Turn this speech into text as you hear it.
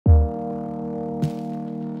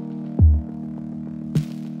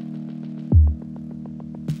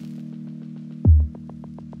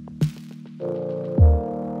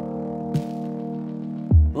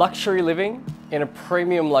Luxury living in a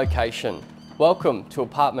premium location. Welcome to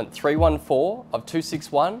apartment 314 of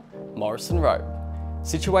 261 Morrison Road.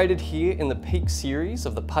 Situated here in the peak series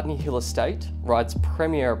of the Putney Hill Estate, Ryde's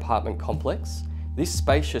premier apartment complex, this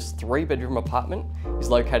spacious 3-bedroom apartment is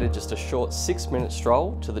located just a short 6-minute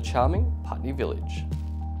stroll to the charming Putney Village.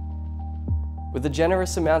 With a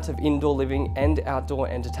generous amount of indoor living and outdoor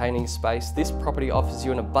entertaining space, this property offers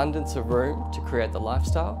you an abundance of room to create the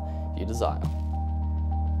lifestyle you desire.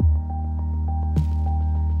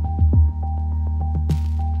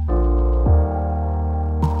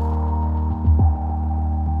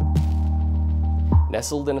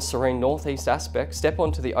 Nestled in a serene northeast aspect, step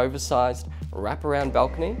onto the oversized wraparound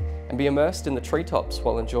balcony and be immersed in the treetops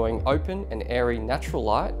while enjoying open and airy natural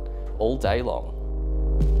light all day long.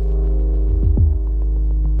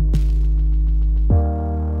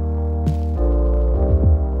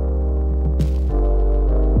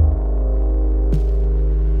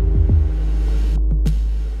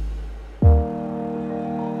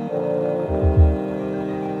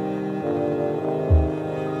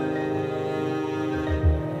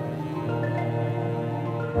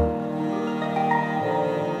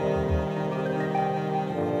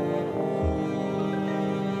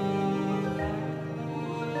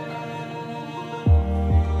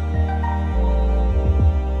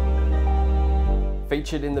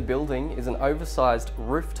 Featured in the building is an oversized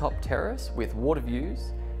rooftop terrace with water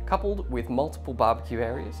views, coupled with multiple barbecue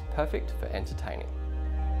areas, perfect for entertaining.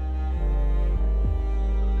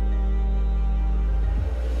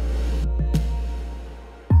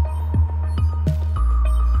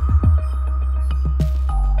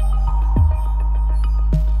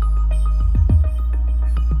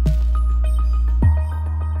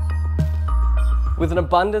 With an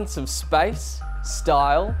abundance of space,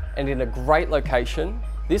 style, and in a great location,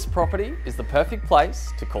 this property is the perfect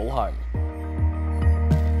place to call home.